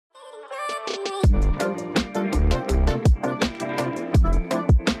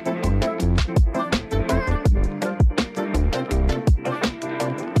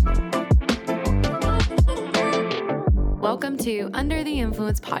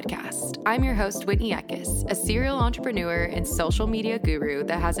Influence podcast. I'm your host, Whitney Eckes, a serial entrepreneur and social media guru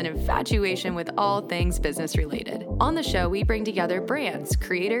that has an infatuation with all things business related. On the show, we bring together brands,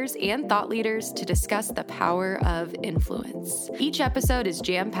 creators, and thought leaders to discuss the power of influence. Each episode is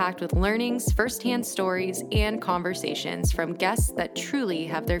jam-packed with learnings, firsthand stories, and conversations from guests that truly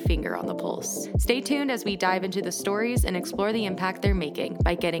have their finger on the pulse. Stay tuned as we dive into the stories and explore the impact they're making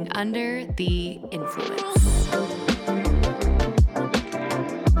by getting under the influence.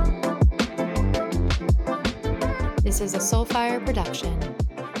 This is a Soulfire production.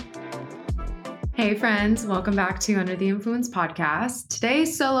 Hey friends, welcome back to Under the Influence podcast.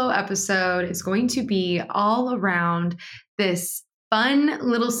 Today's solo episode is going to be all around this fun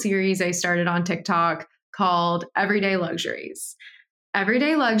little series I started on TikTok called Everyday Luxuries.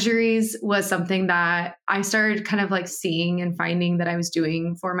 Everyday Luxuries was something that I started kind of like seeing and finding that I was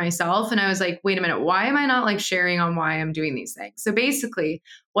doing for myself. And I was like, wait a minute, why am I not like sharing on why I'm doing these things? So basically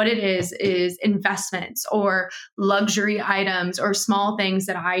what it is investments or luxury items or small things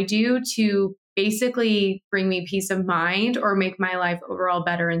that I do to basically bring me peace of mind or make my life overall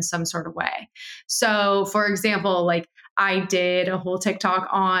better in some sort of way. So for example, like I did a whole TikTok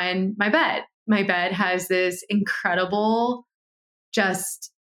on my bed. My bed has this incredible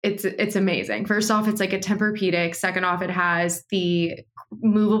it's amazing. First off, it's like a Tempur-Pedic. Second off, it has the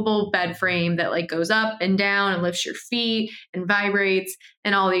movable bed frame that like goes up and down and lifts your feet and vibrates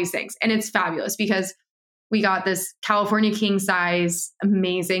and all these things. And it's fabulous because we got this California king size,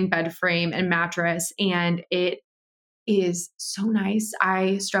 amazing bed frame and mattress. And it is so nice.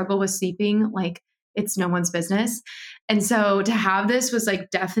 I struggle with sleeping like it's no one's business. And so to have this was like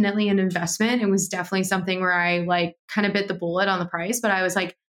definitely an investment. It was definitely something where I like kind of bit the bullet on the price, but I was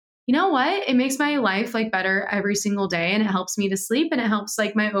like, you know what? It makes my life like better every single day. And it helps me to sleep and it helps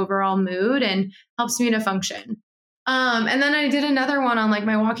like my overall mood and helps me to function. And then I did another one on like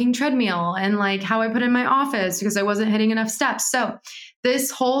my walking treadmill and like how I put in my office because I wasn't hitting enough steps. So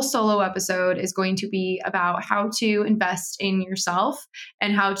this whole solo episode is going to be about how to invest in yourself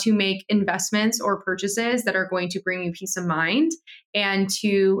and how to make investments or purchases that are going to bring you peace of mind and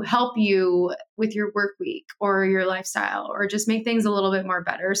to help you with your work week or your lifestyle or just make things a little bit more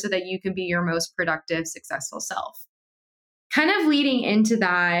better so that you can be your most productive, successful self. Kind of leading into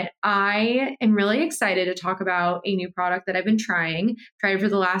that, I am really excited to talk about a new product that I've been tried for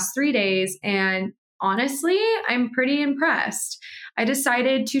the last 3 days. And honestly, I'm pretty impressed. I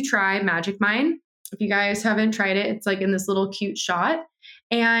decided to try Magic Mind. If you guys haven't tried it, it's like in this little cute shot.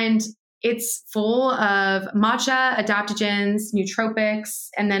 And it's full of matcha, adaptogens, nootropics,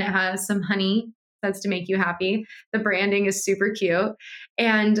 and then it has some honey that's to make you happy. The branding is super cute.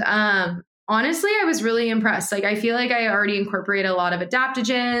 And honestly, I was really impressed. Like, I feel like I already incorporate a lot of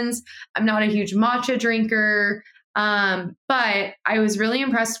adaptogens. I'm not a huge matcha drinker, but I was really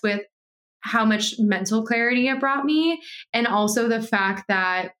impressed with how much mental clarity it brought me. And also the fact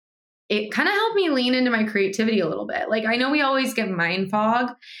that it kind of helped me lean into my creativity a little bit. Like, I know we always get mind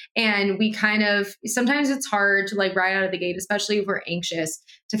fog and we sometimes it's hard to like right out of the gate, especially if we're anxious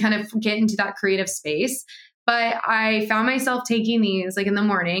to kind of get into that creative space. But I found myself taking these like in the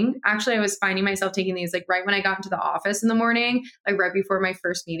morning. Actually, I was finding myself taking these like right when I got into the office in the morning, like right before my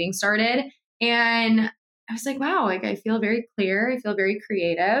first meeting started. And I was like, wow, like I feel very clear. I feel very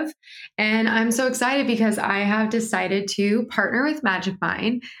creative. And I'm so excited because I have decided to partner with Magic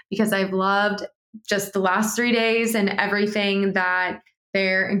Mind because I've loved just the last 3 days and everything that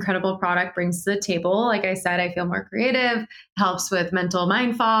their incredible product brings to the table. Like I said, I feel more creative, helps with mental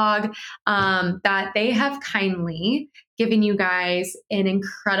mind fog, that they have kindly given you guys an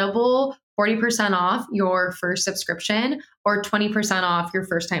incredible 40% off your first subscription or 20% off your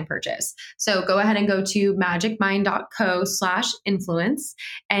first time purchase. So go ahead and go to magicmind.co/influence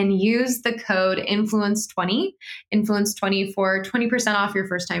and use the code influence20 for 20% off your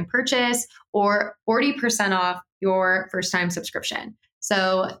first time purchase or 40% off your first time subscription.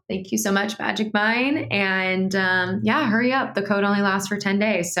 So thank you so much, Magic Mind. And hurry up. The code only lasts for 10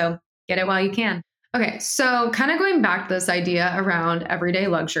 days. So get it while you can. Okay. So kind of going back to this idea around everyday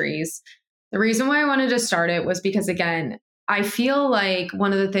luxuries, the reason why I wanted to start it was because, again, I feel like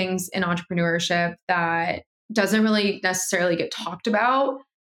one of the things in entrepreneurship that doesn't really necessarily get talked about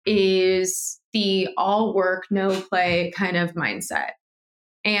is the all work, no play kind of mindset.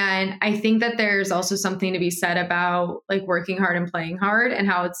 And I think that there's also something to be said about like working hard and playing hard and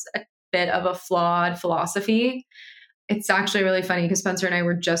how it's a bit of a flawed philosophy. It's actually really funny because Spencer and I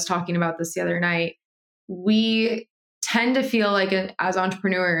were just talking about this the other night. We tend to feel like as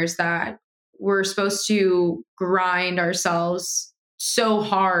entrepreneurs that we're supposed to grind ourselves so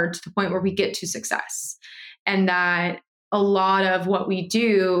hard to the point where we get to success. And that a lot of what we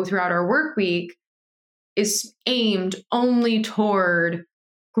do throughout our work week is aimed only toward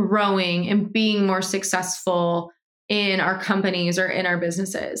growing and being more successful in our companies or in our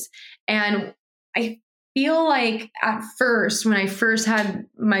businesses. And I feel like at first, when I first had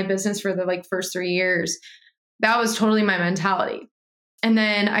my business for the first 3 years, that was totally my mentality. And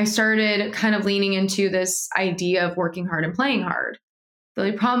then I started kind of leaning into this idea of working hard and playing hard. The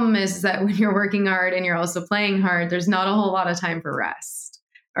only problem is that when you're working hard and you're also playing hard, there's not a whole lot of time for rest,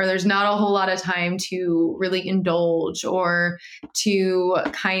 or there's not a whole lot of time to really indulge or to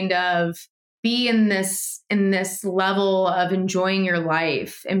kind of be in this level of enjoying your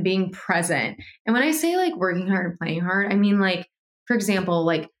life and being present. And when I say working hard and playing hard, I mean for example,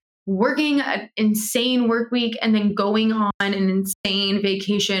 working an insane work week and then going on an insane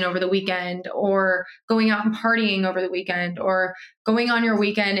vacation over the weekend, or going out and partying over the weekend, or going on your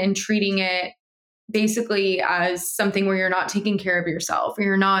weekend and treating it basically as something where you're not taking care of yourself, or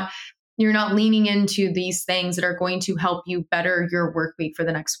you're not leaning into these things that are going to help you better your work week for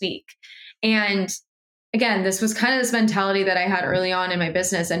the next week. And again, this was kind of this mentality that I had early on in my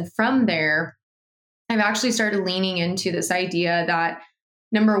business. And from there, I've actually started leaning into this idea that,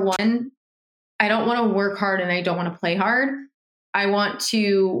 number one, I don't want to work hard and I don't want to play hard. I want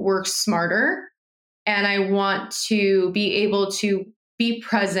to work smarter, and I want to be able to be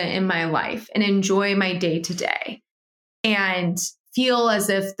present in my life and enjoy my day to day, and feel as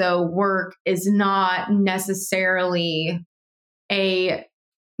if the work is not necessarily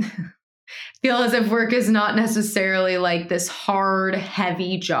this hard,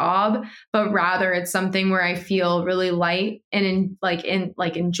 heavy job, but rather it's something where I feel really light and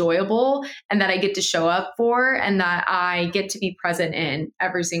enjoyable, and that I get to show up for, and that I get to be present in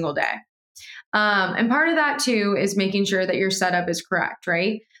every single day. And part of that too is making sure that your setup is correct,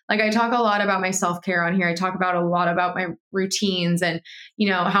 right? I talk a lot about my self-care on here. I talk about a lot about my routines and,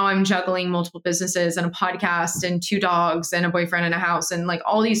 how I'm juggling multiple businesses and a podcast and 2 dogs and a boyfriend and a house and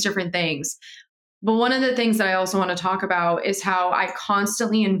all these different things. But one of the things that I also want to talk about is how I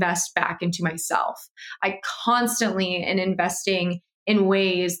constantly invest back into myself. I constantly am investing in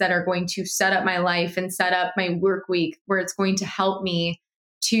ways that are going to set up my life and set up my work week, where it's going to help me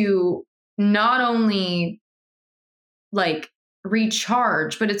to not only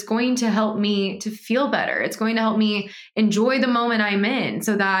recharge, but it's going to help me to feel better. It's going to help me enjoy the moment I'm in,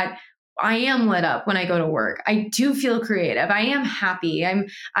 so that I am lit up when I go to work. I do feel creative. I am happy.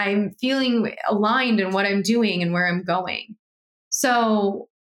 I'm feeling aligned in what I'm doing and where I'm going. So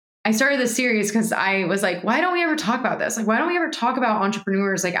I started this series because I was like, why don't we ever talk about this? Why don't we ever talk about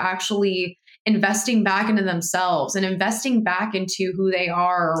entrepreneurs actually investing back into themselves and investing back into who they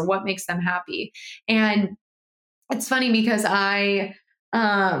are or what makes them happy? And it's funny because I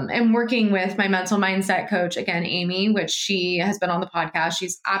am working with my mental mindset coach, again, Amy, which she has been on the podcast.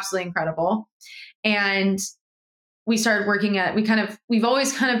 She's absolutely incredible. And we started we've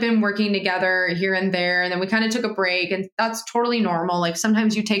always kind of been working together here and there. And then we kind of took a break, and that's totally normal.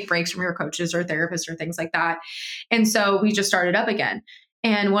 Sometimes you take breaks from your coaches or therapists or things like that. And so we just started up again.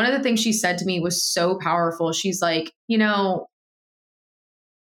 And one of the things she said to me was so powerful. She's like,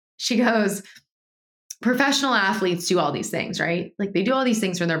 she goes, professional athletes do all these things, right? They do all these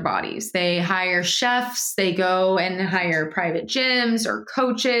things for their bodies. They hire chefs, they go and hire private gyms or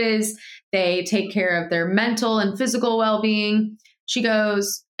coaches. They take care of their mental and physical well-being. She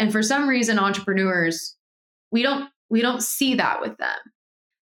goes, and for some reason, entrepreneurs, we don't see that with them,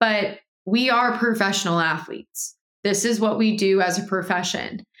 but we are professional athletes. This is what we do as a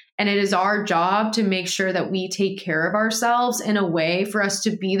profession. And it is our job to make sure that we take care of ourselves in a way for us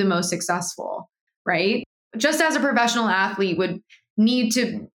to be the most successful. Right? Just as a professional athlete would need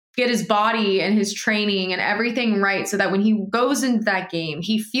to get his body and his training and everything right, so that when he goes into that game,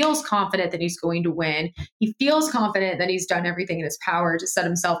 he feels confident that he's going to win. He feels confident that he's done everything in his power to set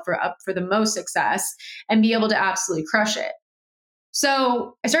himself up for the most success and be able to absolutely crush it.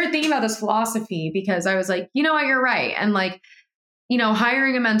 So I started thinking about this philosophy because I was like, you know what, you're right. And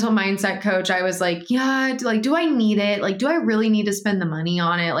hiring a mental mindset coach, I was like, yeah, do I need it? Do I really need to spend the money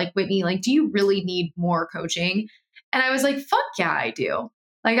on it? Whitney, do you really need more coaching? And I was like, fuck yeah, I do.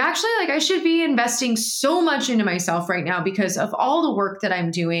 Actually, I should be investing so much into myself right now because of all the work that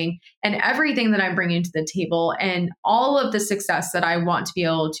I'm doing and everything that I'm bringing to the table and all of the success that I want to be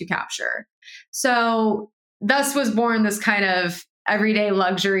able to capture. So thus was born this kind of everyday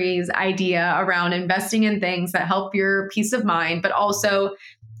luxuries idea around investing in things that help your peace of mind, but also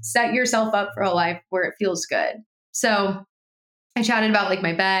set yourself up for a life where it feels good. So I chatted about like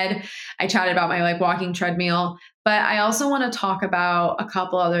my bed. I chatted about my like walking treadmill, but I also want to talk about a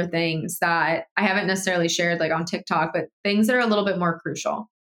couple other things that I haven't necessarily shared like on TikTok, but things that are a little bit more crucial.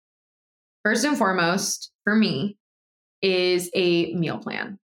 First and foremost, for me, is a meal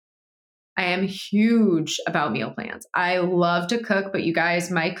plan. I am huge about meal plans. I love to cook, but you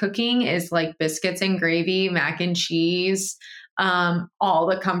guys, my cooking is like biscuits and gravy, mac and cheese, all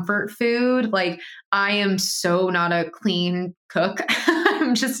the comfort food. Like, I am so not a clean cook.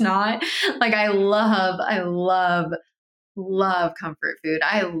 I'm just not. Like, I love comfort food.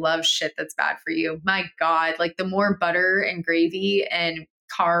 I love shit that's bad for you. My God, like the more butter and gravy and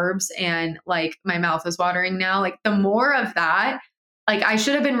carbs and like my mouth is watering now, like the more of that, like I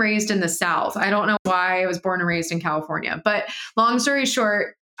should have been raised in the South. I don't know why I was born and raised in California, but long story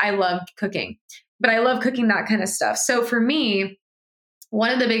short, I loved cooking, but I love cooking that kind of stuff. So for me,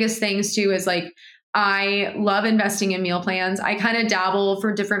 one of the biggest things too is like, I love investing in meal plans. I kind of dabble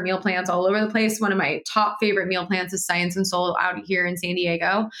for different meal plans all over the place. One of my top favorite meal plans is Science and Soul out here in San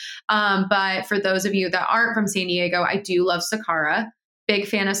Diego. But for those of you that aren't from San Diego, I do love Sakara. Big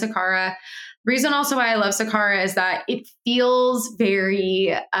fan of Sakara. Reason also why I love Sakara is that it feels very,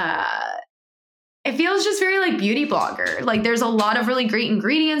 it feels just very like beauty blogger. Like there's a lot of really great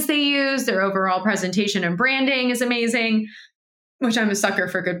ingredients they use. Their overall presentation and branding is amazing, which I'm a sucker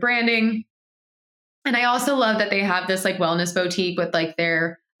for good branding. And I also love that they have this like wellness boutique with like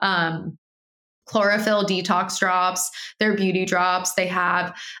their chlorophyll detox drops, their beauty drops. They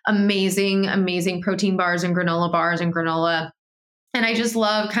have amazing, amazing protein bars and granola. And I just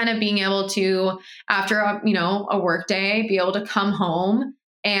love kind of being able to, after a work day, be able to come home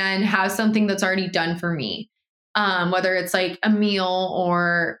and have something that's already done for me. Whether it's like a meal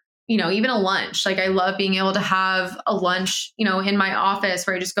or even a lunch. Like I love being able to have a lunch, in my office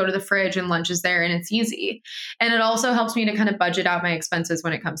where I just go to the fridge and lunch is there and it's easy. And it also helps me to kind of budget out my expenses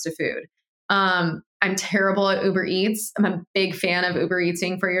when it comes to food. I'm terrible at Uber Eats. I'm a big fan of Uber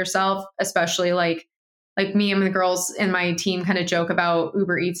Eating for yourself, especially like me and the girls in my team kind of joke about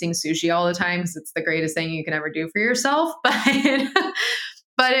Uber Eating sushi all the time because it's the greatest thing you can ever do for yourself.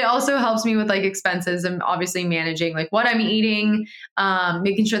 But it also helps me with like expenses and obviously managing like what I'm eating,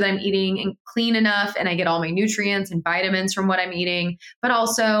 making sure that I'm eating and clean enough and I get all my nutrients and vitamins from what I'm eating. But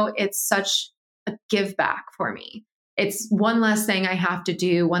also it's such a give back for me. It's one less thing I have to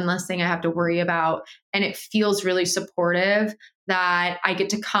do, one less thing I have to worry about. And it feels really supportive that I get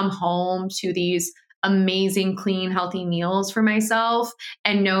to come home to these amazing, clean, healthy meals for myself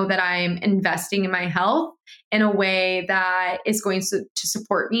and know that I'm investing in my health in a way that is going to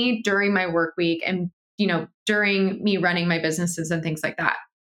support me during my work week and, during me running my businesses and things like that.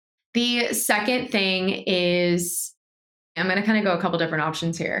 The second thing is I'm going to kind of go a couple different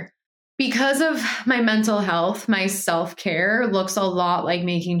options here. Because of my mental health, my self-care looks a lot like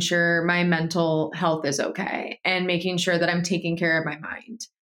making sure my mental health is okay and making sure that I'm taking care of my mind.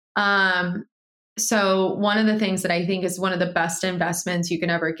 So one of the things that I think is one of the best investments you can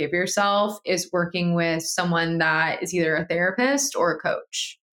ever give yourself is working with someone that is either a therapist or a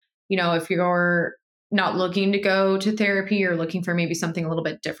coach. If you're not looking to go to therapy or looking for maybe something a little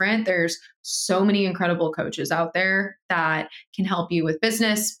bit different, there's so many incredible coaches out there that can help you with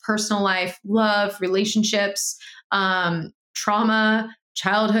business, personal life, love, relationships, trauma,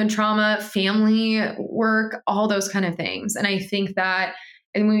 childhood trauma, family work, all those kind of things. And I think that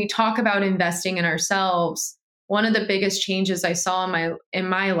and when we talk about investing in ourselves, one of the biggest changes I saw in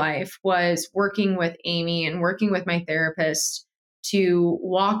my life was working with Amy and working with my therapist to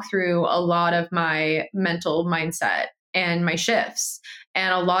walk through a lot of my mental mindset and my shifts.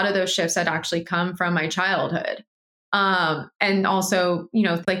 And a lot of those shifts had actually come from my childhood. And also,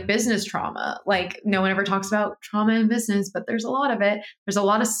 like business trauma. Like no one ever talks about trauma in business, but there's a lot of it. There's a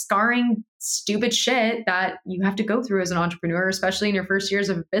lot of scarring, stupid shit that you have to go through as an entrepreneur, especially in your first years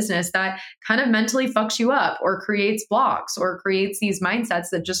of a business that kind of mentally fucks you up or creates blocks or creates these mindsets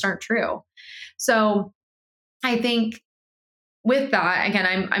that just aren't true. So I think with that,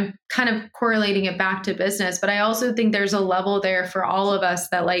 again, I'm kind of correlating it back to business, but I also think there's a level there for all of us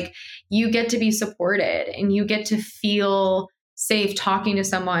that like you get to be supported and you get to feel safe talking to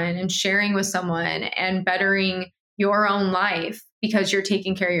someone and sharing with someone and bettering your own life because you're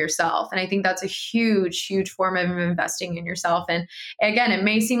taking care of yourself. And I think that's a huge, huge form of investing in yourself. And again, it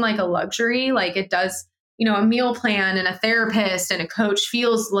may seem like a luxury, like it does, a meal plan and a therapist and a coach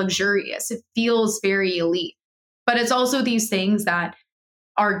feels luxurious. It feels very elite. But it's also these things that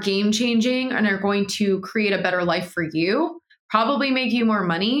are game changing and are going to create a better life for you, probably make you more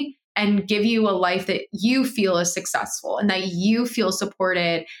money and give you a life that you feel is successful and that you feel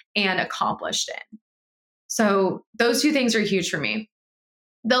supported and accomplished in. So those two things are huge for me.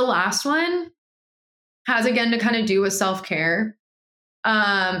 The last one has again to kind of do with self-care.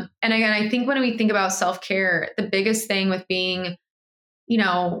 And again, I think when we think about self-care, the biggest thing with being,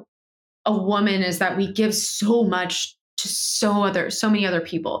 a woman is that we give so much to so many other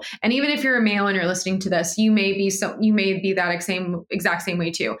people. And even if you're a male and you're listening to this, you may be that exact same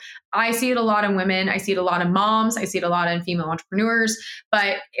way too. I see it a lot in women. I see it a lot in moms. I see it a lot in female entrepreneurs,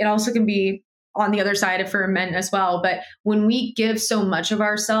 but it also can be on the other side for men as well. But when we give so much of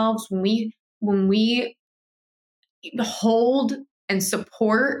ourselves, when we hold and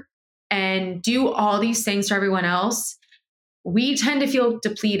support and do all these things for everyone else, we tend to feel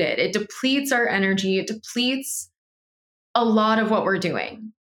depleted. It depletes our energy. It depletes a lot of what we're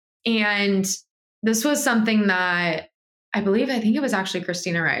doing. And this was something that I think it was actually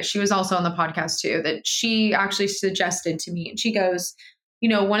Christina Rice. She was also on the podcast too, that she actually suggested to me. And she goes,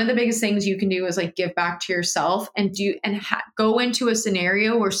 one of the biggest things you can do is like give back to yourself and go into a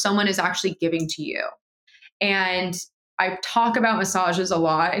scenario where someone is actually giving to you. And I talk about massages a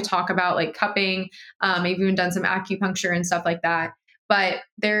lot. I talk about like cupping. I've even done some acupuncture and stuff like that. But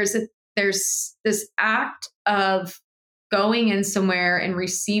there's this act of going in somewhere and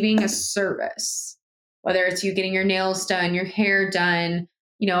receiving a service, whether it's you getting your nails done, your hair done,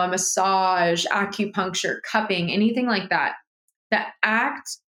 a massage, acupuncture, cupping, anything like that. The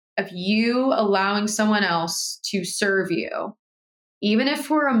act of you allowing someone else to serve you, even if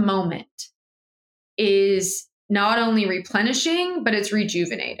for a moment, is not only replenishing, but it's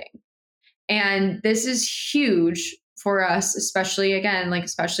rejuvenating. And this is huge for us, especially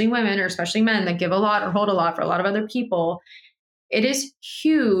women or especially men that give a lot or hold a lot for a lot of other people. It is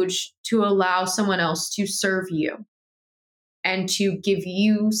huge to allow someone else to serve you and to give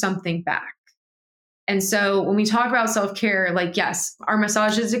you something back. And so when we talk about self-care, like, yes, our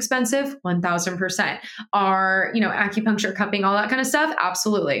massage is expensive, 1000%. Our, acupuncture, cupping, all that kind of stuff,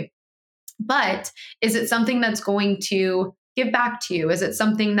 absolutely. But is it something that's going to give back to you? Is it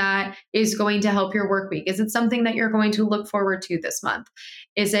something that is going to help your work week? Is it something that you're going to look forward to this month?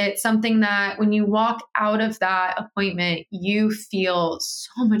 Is it something that when you walk out of that appointment, you feel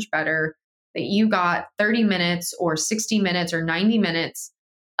so much better that you got 30 minutes or 60 minutes or 90 minutes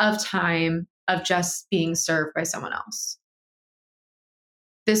of time of just being served by someone else?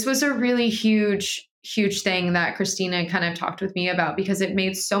 This was a really huge thing that Christina kind of talked with me about because it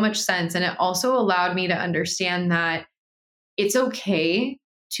made so much sense. And it also allowed me to understand that it's okay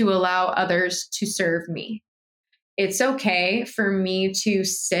to allow others to serve me. It's okay for me to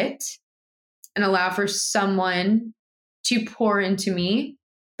sit and allow for someone to pour into me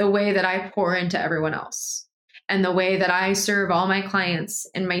the way that I pour into everyone else and the way that I serve all my clients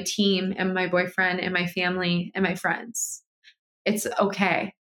and my team and my boyfriend and my family and my friends. It's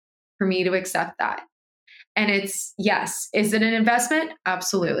okay for me to accept that. And yes, is it an investment?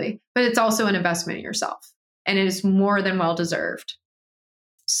 Absolutely. But it's also an investment in yourself. And it is more than well deserved.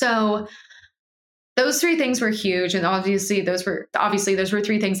 So those three things were huge. And obviously those were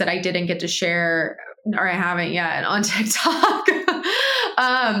three things that I didn't get to share, or I haven't yet, on TikTok.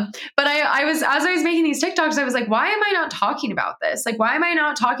 But as I was making these TikToks, I was like, why am I not talking about this? Like, why am I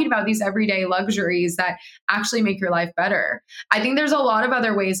not talking about these everyday luxuries that actually make your life better? I think there's a lot of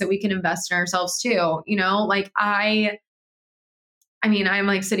other ways that we can invest in ourselves too. Like I'm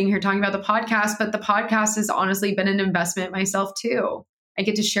like sitting here talking about the podcast, but the podcast has honestly been an investment myself too. I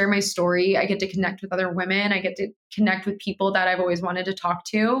get to share my story. I get to connect with other women. I get to connect with people that I've always wanted to talk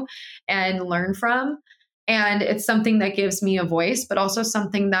to and learn from. And it's something that gives me a voice, but also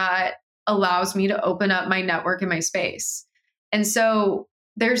something that allows me to open up my network and my space. And so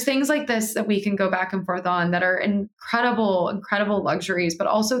there's things like this that we can go back and forth on that are incredible, incredible luxuries, but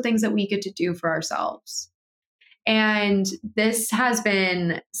also things that we get to do for ourselves. And this has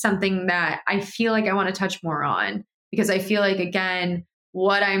been something that I feel like I want to touch more on because I feel like, again,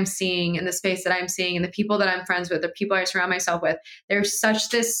 what I'm seeing in the space that I'm seeing and the people that I'm friends with, the people I surround myself with, there's such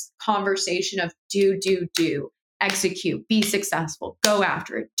this conversation of do, execute, be successful, go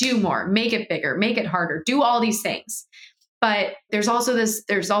after it, do more, make it bigger, make it harder, do all these things. But there's also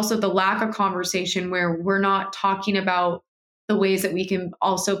the lack of conversation where we're not talking about the ways that we can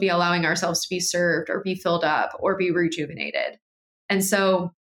also be allowing ourselves to be served or be filled up or be rejuvenated. And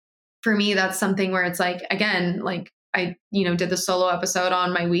so for me, that's something where it's like, again, like I, did the solo episode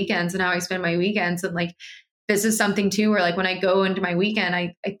on my weekends and how I spend my weekends. And like, this is something too, where like when I go into my weekend,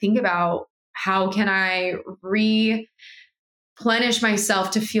 I think about how can I replenish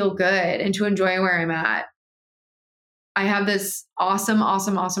myself to feel good and to enjoy where I'm at. I have this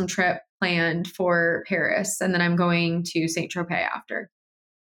awesome trip planned for Paris. And then I'm going to Saint Tropez after.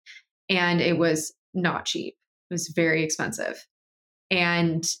 And it was not cheap. It was very expensive.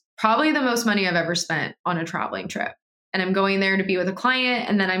 And probably the most money I've ever spent on a traveling trip. And I'm going there to be with a client,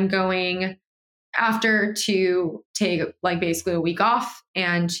 and then I'm going after to take like basically a week off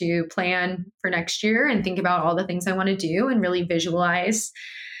and to plan for next year and think about all the things I want to do and really visualize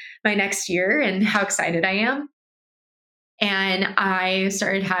my next year and how excited I am. And I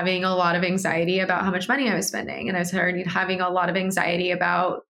started having a lot of anxiety about how much money I was spending. And I started having a lot of anxiety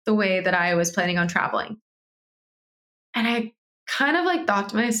about the way that I was planning on traveling. And I kind of like thought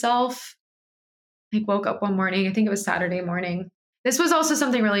to myself, like woke up one morning, I think it was Saturday morning. This was also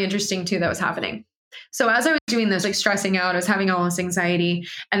something really interesting too that was happening. So as I was doing this, like stressing out, I was having all this anxiety.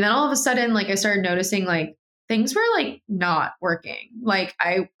 And then all of a sudden, like I started noticing like things were like not working. Like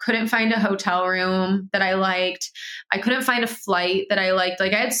I couldn't find a hotel room that I liked. I couldn't find a flight that I liked.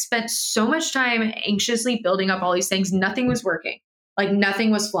 Like I had spent so much time anxiously building up all these things. Nothing was working. Like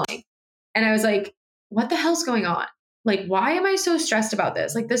nothing was flowing. And I was like, what the hell's going on? Like, why am I so stressed about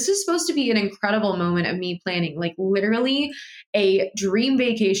this? Like, this is supposed to be an incredible moment of me planning, like literally a dream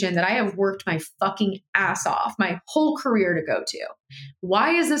vacation that I have worked my fucking ass off my whole career to go to. Why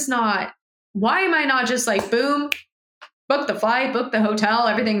am I not just like, boom, book the flight, book the hotel,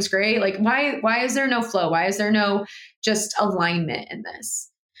 everything's great. Like, why is there no flow? Why is there no just alignment in this?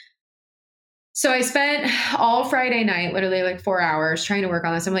 So I spent all Friday night, literally like 4 hours trying to work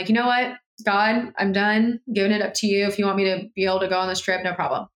on this. I'm like, you know what? God, I'm done giving it up to you. If you want me to be able to go on this trip, no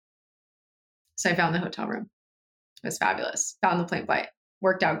problem. So I found the hotel room. It was fabulous. Found the plane flight.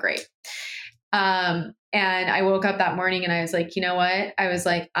 Worked out great. And I woke up that morning and I was like, you know what? I was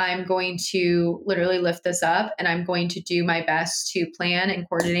like, I'm going to literally lift this up and I'm going to do my best to plan and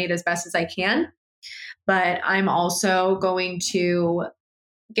coordinate as best as I can. But I'm also going to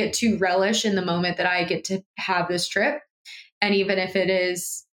get to relish in the moment that I get to have this trip. And even if it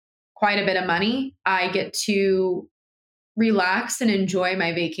is quite a bit of money, I get to relax and enjoy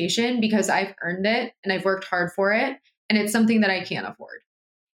my vacation because I've earned it and I've worked hard for it. And it's something that I can't afford,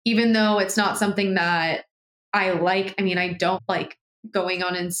 even though it's not something that I like. I mean, I don't like going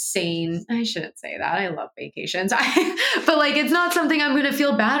on insane. I shouldn't say that. I love vacations, but like, it's not something I'm going to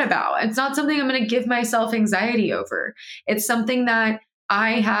feel bad about. It's not something I'm going to give myself anxiety over. It's something that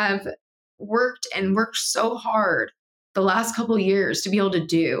I have worked so hard the last couple of years to be able to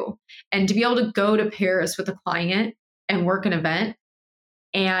do, and to be able to go to Paris with a client and work an event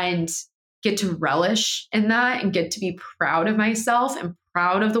and get to relish in that and get to be proud of myself and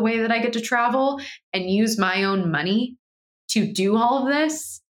proud of the way that I get to travel and use my own money to do all of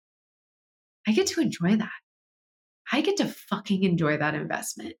this. I get to enjoy that. I get to fucking enjoy that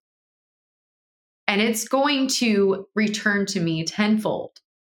investment. And it's going to return to me tenfold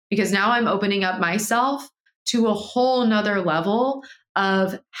because now I'm opening up myself to a whole nother level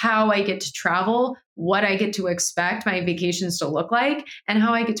of how I get to travel, what I get to expect my vacations to look like, and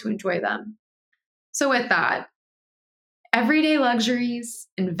how I get to enjoy them. So with that, everyday luxuries,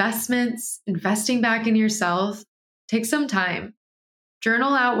 investments, investing back in yourself, take some time.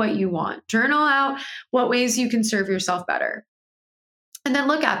 Journal out what you want. Journal out what ways you can serve yourself better. And then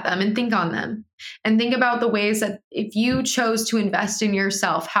look at them and think on them. And think about the ways that if you chose to invest in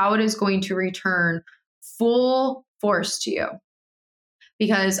yourself, how it is going to return full force to you.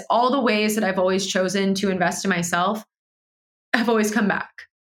 Because all the ways that I've always chosen to invest in myself have always come back.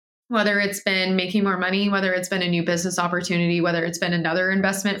 Whether it's been making more money, whether it's been a new business opportunity, whether it's been another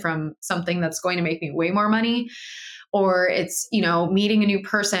investment from something that's going to make me way more money, or it's, meeting a new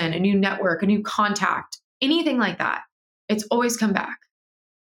person, a new network, a new contact, anything like that. It's always come back.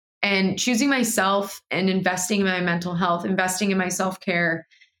 And choosing myself and investing in my mental health, investing in my self-care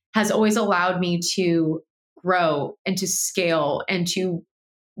has always allowed me to grow and to scale and to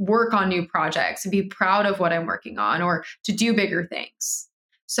work on new projects and be proud of what I'm working on or to do bigger things.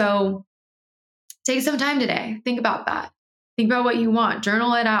 So take some time today. Think about that. Think about what you want.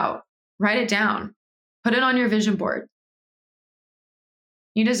 Journal it out. Write it down. Put it on your vision board.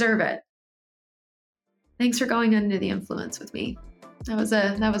 You deserve it. Thanks for going under the influence with me. That was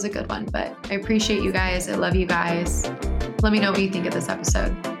a good one, but I appreciate you guys. I love you guys. Let me know what you think of this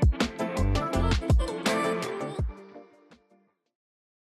episode.